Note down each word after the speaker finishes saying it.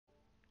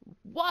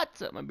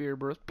What's up, my bearded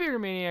bros?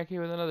 Bearded Maniac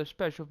here with another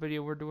special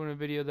video. We're doing a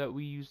video that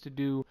we used to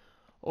do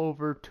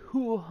over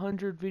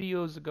 200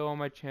 videos ago on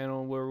my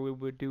channel, where we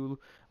would do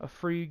a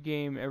free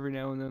game every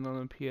now and then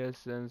on the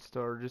PSN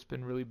store. Just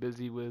been really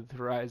busy with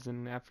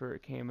Horizon after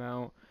it came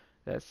out.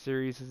 That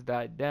series has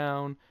died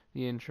down.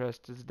 The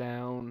interest is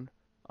down,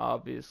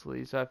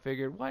 obviously. So I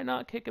figured, why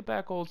not kick it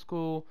back old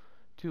school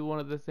to one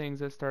of the things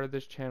that started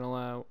this channel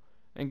out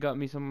and got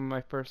me some of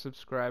my first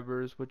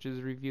subscribers, which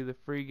is review the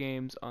free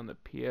games on the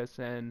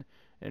PSN.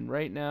 And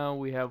right now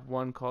we have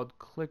one called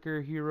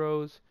Clicker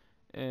Heroes,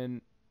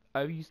 and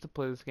I used to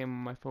play this game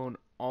on my phone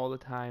all the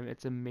time.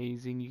 It's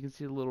amazing. You can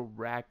see the little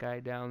rat guy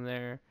down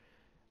there.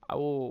 I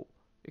will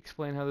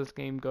explain how this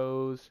game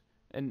goes,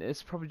 and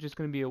it's probably just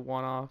going to be a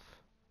one-off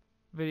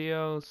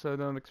video, so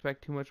don't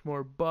expect too much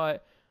more.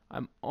 But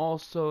I'm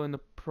also in the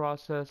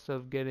process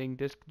of getting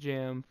Disc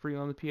Jam free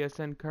on the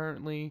PSN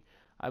currently,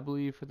 I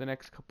believe for the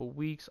next couple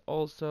weeks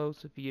also,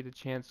 so if you get a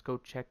chance, go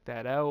check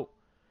that out.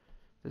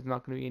 There's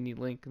not going to be any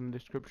link in the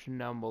description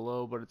down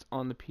below, but it's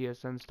on the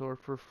PSN store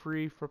for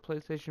free for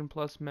PlayStation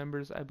Plus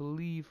members, I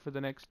believe, for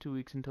the next 2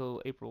 weeks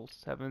until April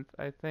 7th,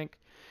 I think.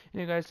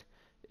 Anyway, guys,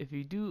 if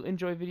you do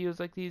enjoy videos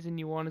like these and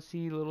you want to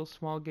see little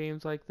small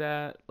games like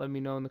that, let me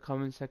know in the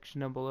comment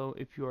section down below.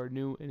 If you are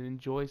new and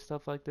enjoy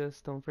stuff like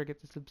this, don't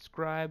forget to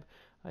subscribe.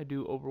 I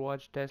do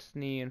Overwatch,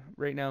 Destiny, and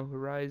right now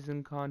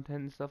Horizon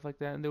content and stuff like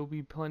that, and there will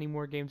be plenty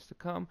more games to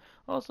come.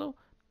 Also,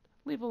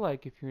 leave a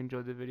like if you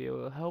enjoyed the video.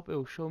 It'll help. It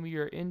will show me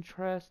your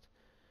interest.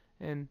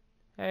 And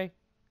hey,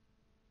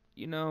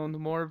 you know, the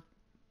more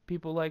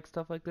people like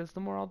stuff like this, the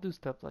more I'll do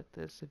stuff like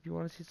this. If you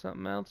want to see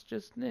something else,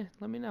 just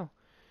let me know.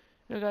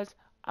 Anyway, guys,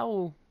 I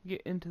will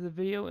get into the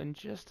video in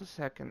just a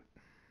second.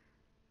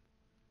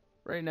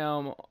 Right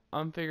now,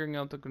 I'm figuring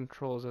out the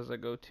controls as I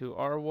go to.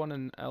 R1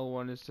 and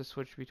L1 is to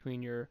switch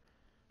between your,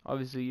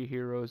 obviously, your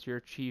heroes, your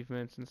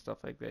achievements, and stuff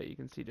like that. You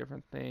can see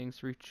different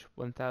things. Reach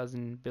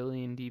 1,000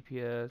 billion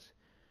DPS.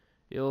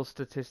 The little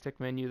statistic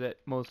menu that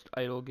most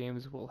idle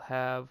games will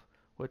have,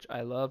 which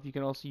I love. You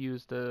can also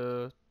use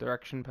the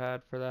direction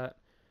pad for that.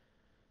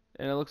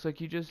 And it looks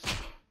like you just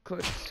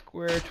click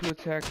square to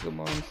attack the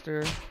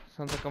monster.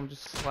 Sounds like I'm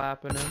just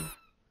slapping him.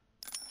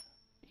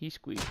 He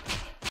squeaked.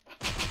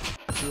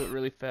 Do it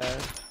really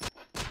fast.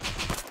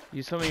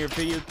 Use some of your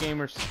video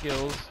gamer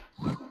skills.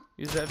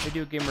 Use that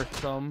video gamer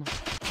thumb.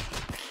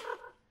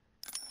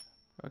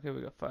 Okay,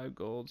 we got 5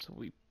 gold, so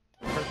we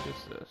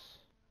purchase this.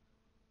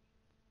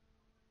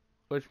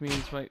 Which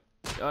means my,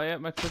 oh yeah,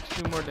 my clicks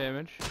do more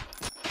damage.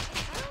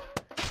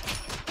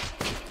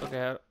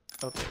 Okay,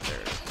 okay,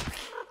 there it is.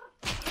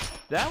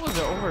 That was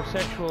an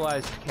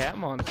over-sexualized cat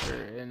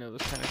monster, and it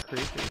was kind of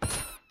creepy.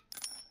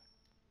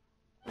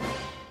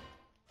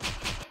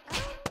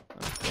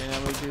 Okay,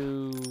 now we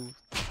do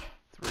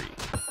 3.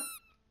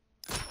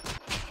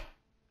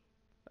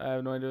 I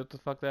have no idea what the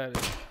fuck that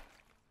is.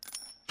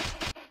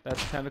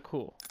 That's kind of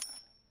cool.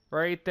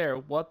 Right there,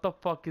 what the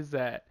fuck is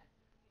that?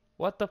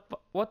 What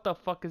the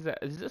fuck is that?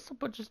 Is this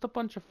just a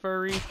bunch of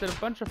furries? Did a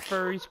bunch of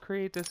furries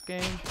create this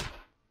game?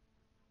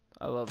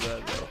 I love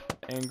that though.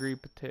 Angry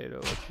potato.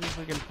 Let's see if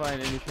we can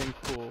find anything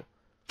cool.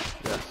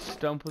 We got a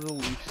stump with a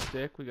leaf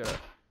stick. We got a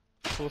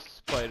cool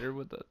spider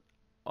with a...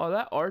 Oh,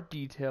 that art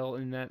detail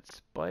in that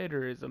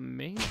spider is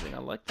amazing. I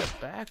like the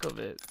back of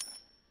it.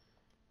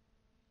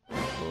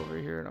 Let's go over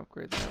here and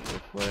upgrade that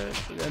real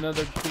quick. We got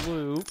another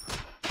gloop.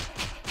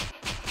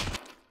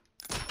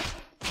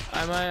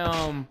 I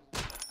might,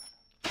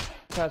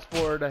 fast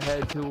forward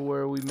ahead to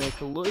where we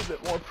make a little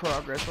bit more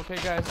progress. Okay,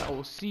 guys, I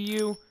will see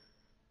you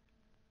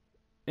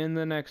in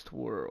the next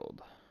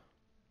world.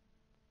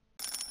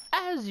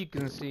 As you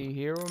can see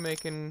here, we're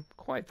making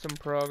quite some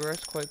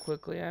progress quite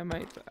quickly, I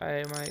might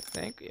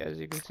think. As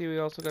you can see, we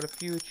also got a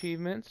few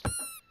achievements.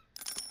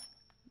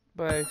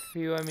 By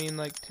few, I mean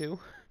like 2.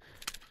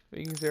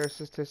 You can see our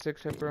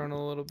statistics have grown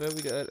a little bit.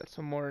 We got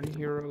some more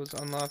heroes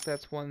unlocked.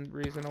 That's one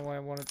reason why I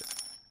wanted to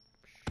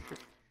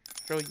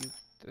show you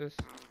this.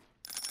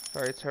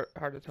 Sorry, it's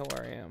hard to tell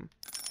where I am.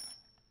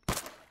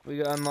 We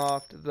got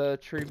unlocked the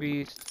Tree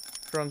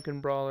Beast, Drunken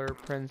Brawler,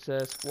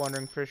 Princess,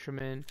 Wandering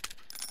Fisherman,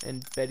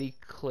 and Betty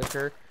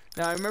Clicker.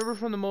 Now, I remember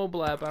from the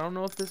mobile app, I don't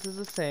know if this is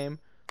the same,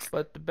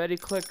 but the Betty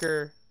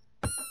Clicker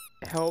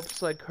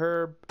helps, like,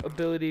 her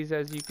abilities,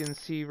 as you can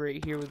see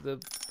right here with the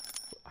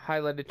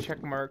highlighted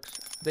check marks,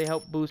 they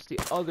help boost the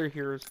other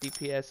heroes'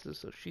 DPSs,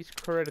 so she's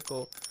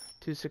critical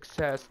to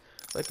success.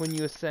 Like, when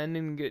you ascend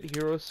and get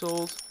hero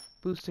souls,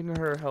 boosting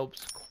her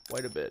helps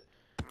quite a bit.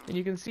 And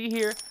you can see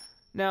here,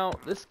 now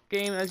this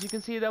game, as you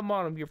can see at the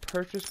bottom, your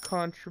purchase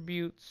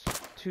contributes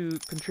to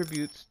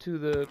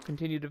the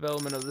continued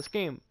development of this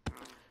game.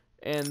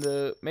 And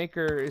the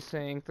maker is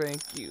saying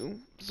thank you.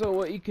 So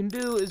what you can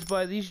do is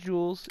buy these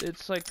jewels.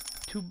 It's like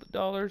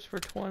 $2 for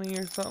 20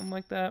 or something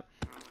like that.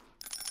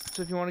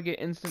 So if you want to get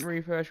instant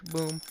refresh,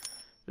 boom,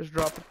 just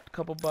drop a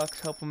couple bucks,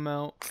 help them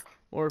out.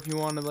 Or if you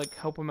want to like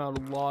help them out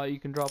a lot, you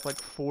can drop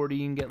like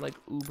 40 and get like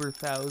uber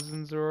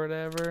thousands or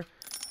whatever.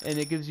 And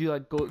it gives you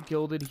like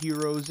gilded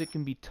heroes. It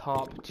can be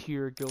top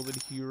tier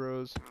gilded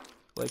heroes.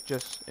 like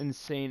just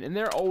insane. And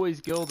they're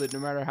always gilded, no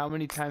matter how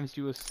many times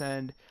you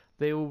ascend,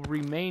 they will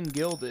remain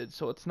gilded,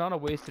 so it's not a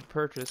wasted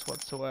purchase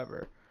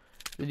whatsoever.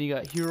 Then you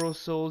got hero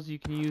souls you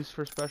can use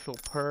for special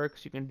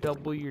perks. You can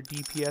double your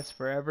DPS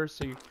forever,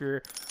 so if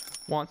you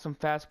want some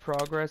fast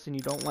progress and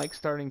you don't like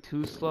starting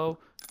too slow,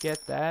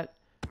 get that.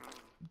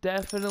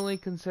 Definitely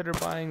consider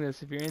buying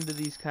this if you're into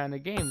these kind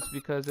of games,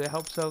 because it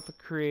helps out the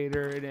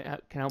creator and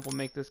it can help them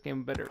make this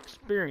game a better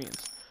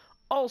experience.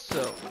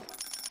 Also,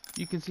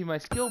 you can see my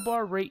skill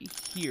bar right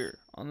here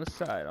on the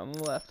side, on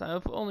the left.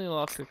 I've only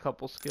locked a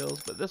couple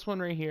skills, but this one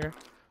right here,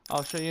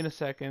 I'll show you in a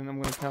second.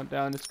 I'm going to count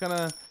down. It's going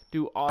to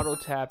do auto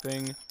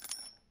tapping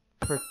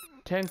for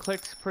 10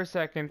 clicks per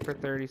second for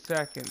 30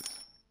 seconds.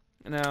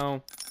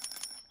 Now,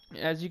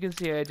 as you can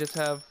see, I'm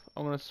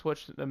going to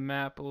switch the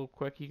map a little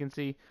quick. You can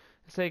see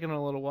it's taking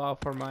a little while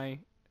for my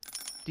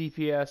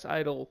DPS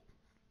idle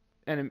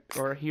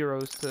or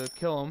heroes to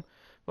kill them.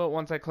 But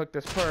once I click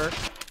this perk,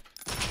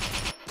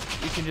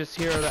 you can just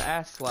hear the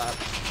ass slaps.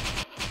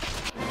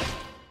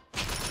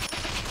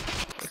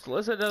 Just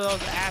listen to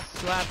those ass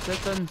slaps.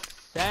 It's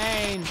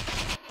insane.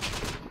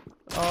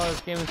 Oh,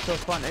 this game is so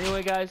fun.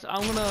 Anyway, guys,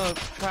 I'm gonna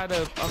try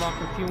to unlock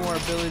a few more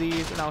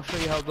abilities, and I'll show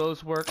you how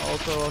those work.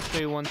 Also, I'll show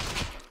you once,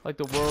 like,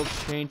 the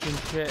world's changing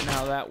shit and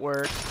how that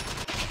works.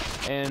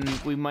 And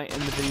we might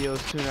end the video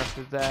soon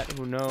after that.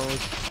 Who knows?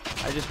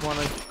 I just want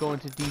to go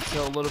into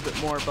detail a little bit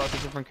more about the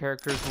different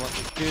characters and what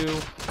they do.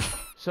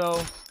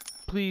 So,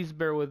 please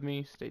bear with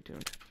me. Stay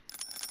tuned.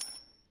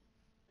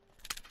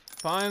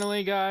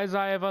 Finally, guys,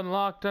 I have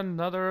unlocked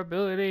another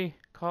ability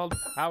called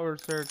Power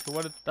Surge.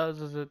 What it does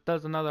is it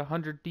does another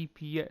 100%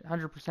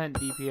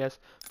 DPS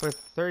for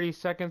 30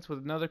 seconds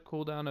with another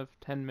cooldown of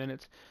 10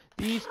 minutes.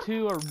 These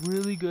two are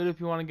really good if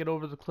you want to get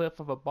over the cliff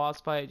of a boss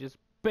fight. Just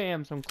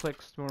bam, some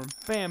Click Storm,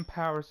 bam,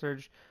 Power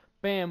Surge,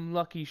 bam,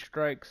 Lucky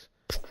Strikes.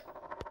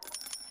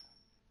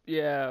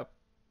 Yeah,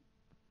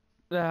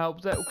 that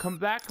helps.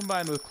 That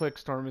combined with Click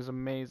Storm is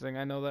amazing.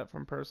 I know that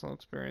from personal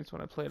experience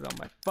when I played it on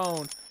my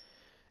phone.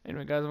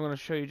 Anyway, guys, I'm going to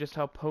show you just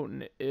how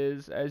potent it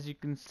is. As you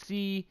can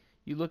see,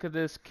 you look at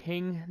this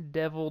King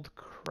Deviled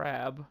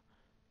Crab,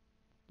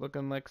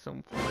 looking like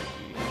some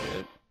freaky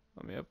shit.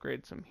 Let me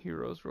upgrade some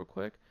heroes real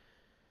quick.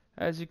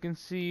 As you can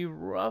see,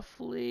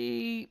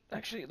 roughly...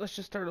 Actually, let's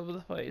just start over the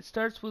fight. It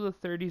starts with a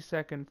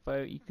 30-second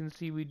fight. You can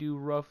see we do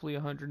roughly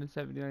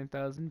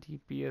 179,000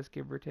 DPS,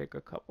 give or take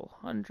a couple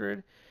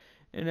hundred.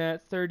 And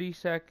at 30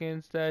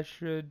 seconds, that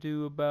should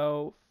do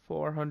about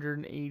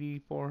 480,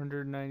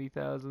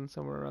 490,000,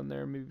 somewhere around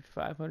there, maybe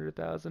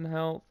 500,000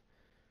 health.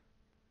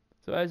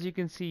 So as you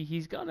can see,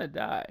 he's gonna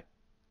die.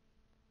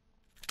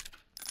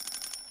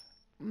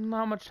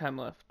 Not much time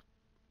left.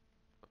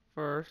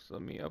 First,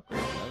 let me upgrade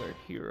another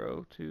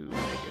hero to make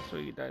it so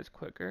he dies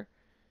quicker.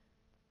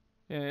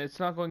 And it's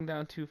not going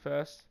down too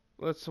fast.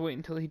 Let's wait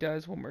until he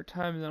dies one more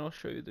time, and then I'll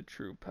show you the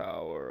true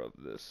power of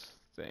this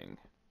thing.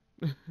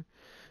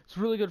 It's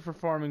really good for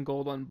farming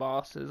gold on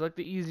bosses, like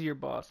the easier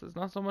bosses.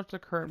 Not so much the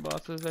current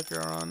bosses that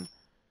you're on.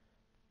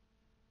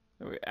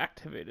 And we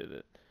activated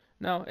it.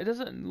 Now, it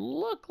doesn't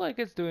look like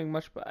it's doing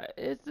much, but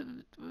it's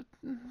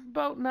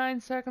about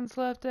 9 seconds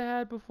left. It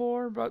had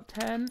before, about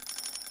 10.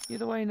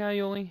 Either way, now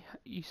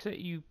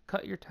you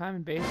cut your time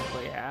in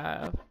basically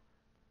half.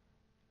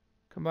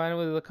 Combine it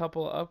with a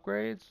couple of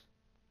upgrades,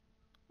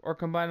 or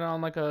combine it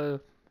on like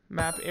a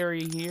map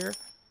area here,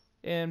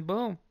 and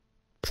boom.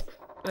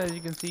 As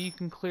you can see, you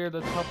can clear the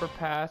tougher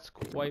paths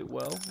quite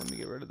well. Let me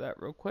get rid of that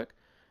real quick.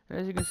 And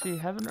as you can see, I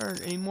haven't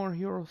earned any more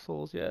hero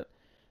souls yet.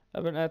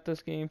 I've been at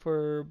this game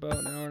for about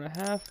an hour and a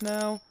half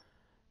now.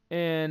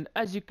 And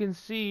as you can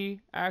see,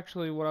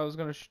 actually what I was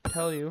going to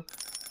tell you,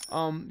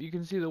 you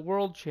can see the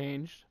world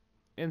changed.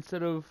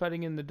 Instead of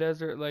fighting in the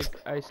desert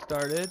like I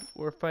started,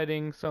 we're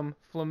fighting some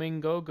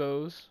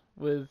flamingos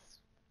with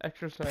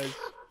exercise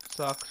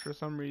socks for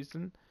some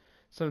reason.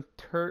 Some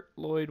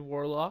turtloid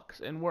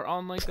warlocks, and we're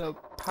on like a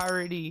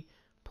piratey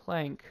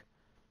plank,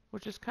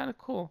 which is kind of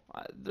cool.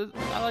 I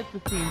like the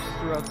themes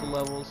throughout the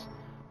levels,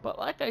 but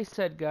like I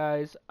said,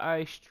 guys,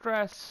 I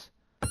stress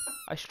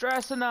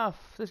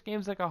enough. This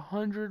game's like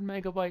 100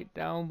 megabyte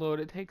download.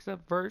 It takes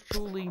up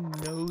virtually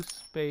no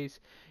space.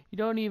 You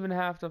don't even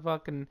have to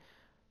fucking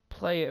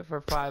play it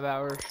for 5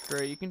 hours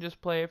straight. You can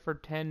just play it for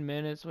 10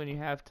 minutes when you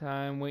have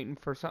time, waiting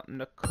for something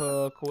to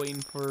cook, waiting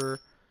for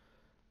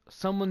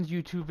someone's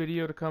YouTube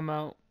video to come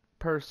out,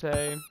 per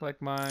se,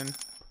 like mine,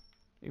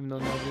 even though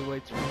nobody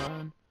waits for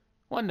mine.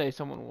 One day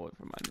someone will wait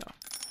for mine, though.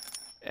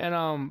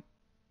 And,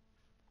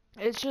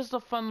 it's just a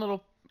fun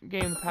little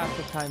game to pass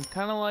the time,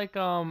 kind of like,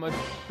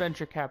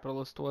 Adventure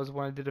Capitalist was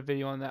when I did a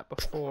video on that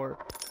before.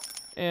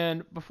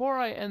 And before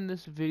I end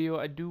this video,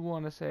 I do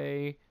want to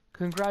say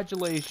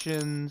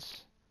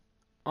congratulations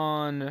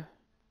on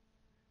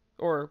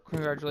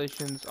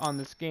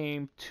this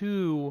game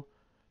to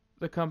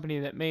the company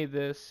that made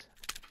this.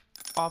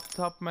 Off the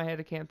top of my head,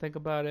 I can't think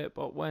about it,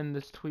 but when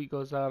this tweet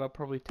goes out, I'll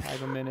probably tag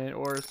them in it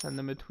or send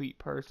them a tweet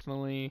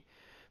personally,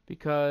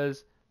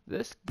 because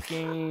this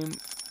game,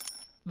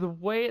 the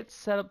way it's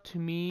set up to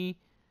me,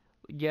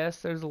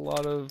 yes, there's a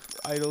lot of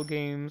idle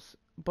games,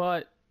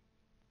 but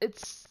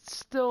it's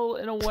still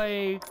in a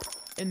way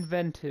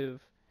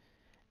inventive.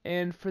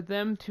 And for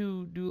them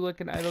to do like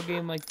an idle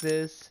game like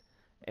this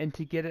and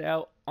to get it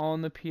out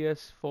on the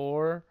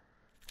PS4,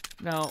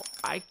 now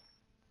I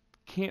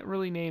can't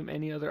really name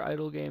any other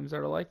idle games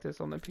that are like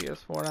this on the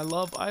PS4, and I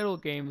love idle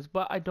games,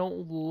 but I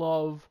don't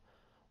love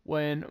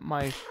when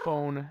my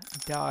phone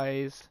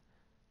dies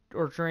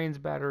or drains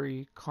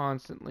battery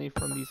constantly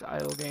from these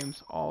idle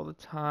games all the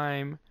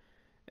time,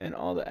 and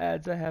all the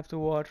ads I have to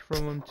watch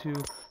from them too.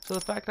 So the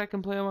fact I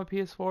can play on my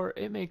PS4,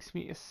 it makes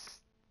me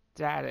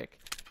ecstatic.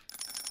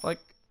 Like,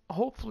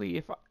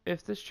 hopefully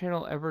if this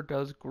channel ever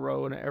does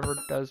grow and it ever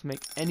does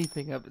make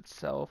anything of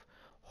itself,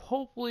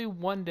 hopefully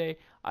one day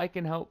I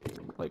can help,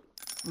 like,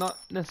 not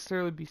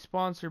necessarily be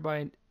sponsored by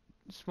a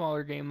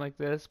smaller game like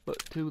this, but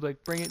to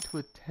like bring it to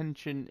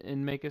attention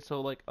and make it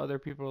so like other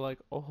people are like,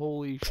 oh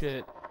holy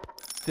shit,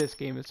 this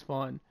game is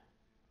fun.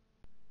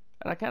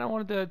 And I kind of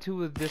wanted to do that too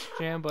with this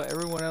jam, but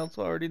everyone else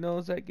already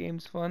knows that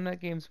game's fun. That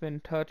game's been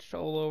touched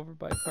all over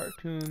by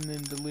Cartoon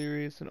and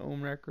Delirious and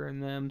Omewrecker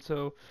and them,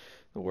 so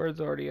the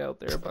word's already out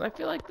there. But I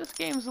feel like this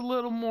game's a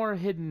little more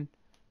hidden,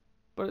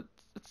 but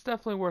it's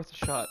definitely worth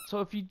a shot.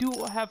 So if you do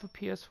have a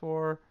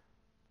PS4,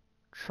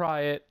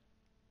 try it.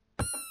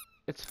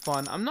 It's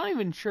fun. I'm not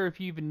even sure if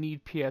you even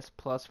need PS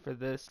Plus for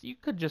this. You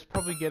could just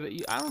probably get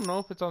it. I don't know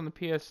if it's on the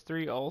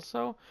PS3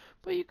 also,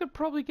 but you could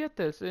probably get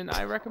this, and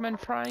I recommend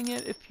trying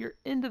it if you're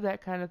into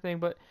that kind of thing.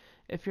 But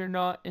if you're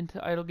not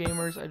into idle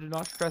gamers, I do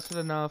not stress it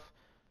enough.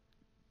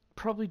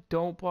 Probably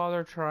don't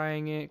bother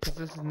trying it, because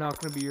this is not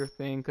going to be your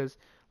thing. Because,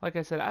 like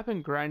I said, I've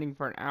been grinding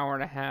for an hour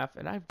and a half,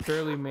 and I've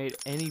barely made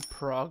any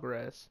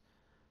progress.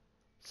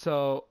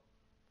 So,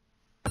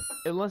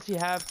 unless you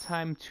have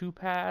time to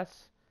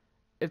pass,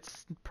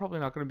 it's probably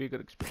not going to be a good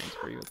experience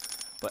for you.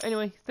 But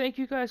anyway, thank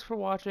you guys for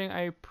watching.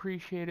 I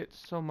appreciate it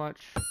so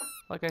much.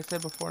 Like I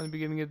said before in the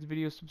beginning of the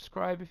video,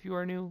 subscribe if you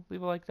are new.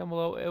 Leave a like down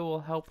below. It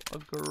will help a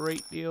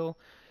great deal.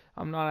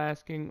 I'm not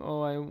asking,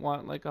 oh, I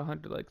want like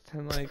 100 likes,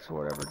 10 likes,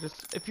 or whatever.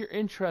 Just, if you're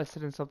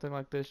interested in something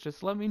like this,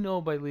 just let me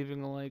know by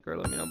leaving a like, or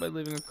let me know by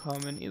leaving a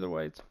comment. Either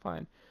way, it's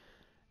fine.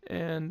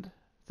 And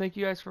thank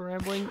you guys for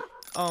rambling.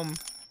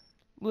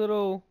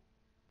 Little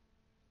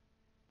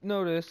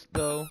notice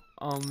though,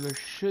 there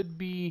should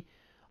be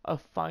a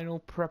final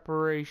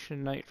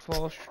preparation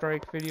Nightfall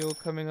Strike video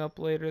coming up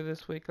later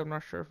this week. I'm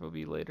not sure if it'll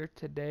be later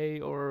today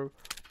or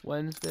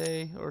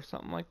Wednesday or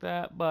something like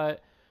that,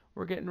 but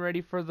we're getting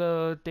ready for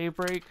the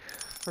Daybreak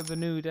for the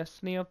new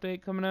Destiny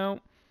update coming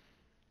out.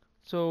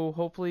 So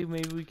hopefully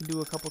maybe we can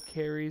do a couple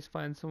carries,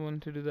 find someone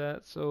to do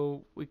that,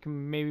 so we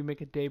can maybe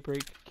make a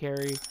Daybreak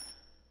carry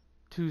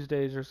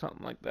Tuesdays or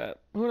something like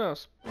that. Who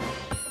knows?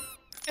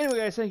 Anyway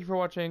guys, thank you for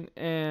watching,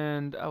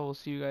 and I will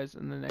see you guys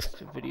in the next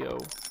video.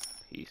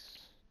 Peace.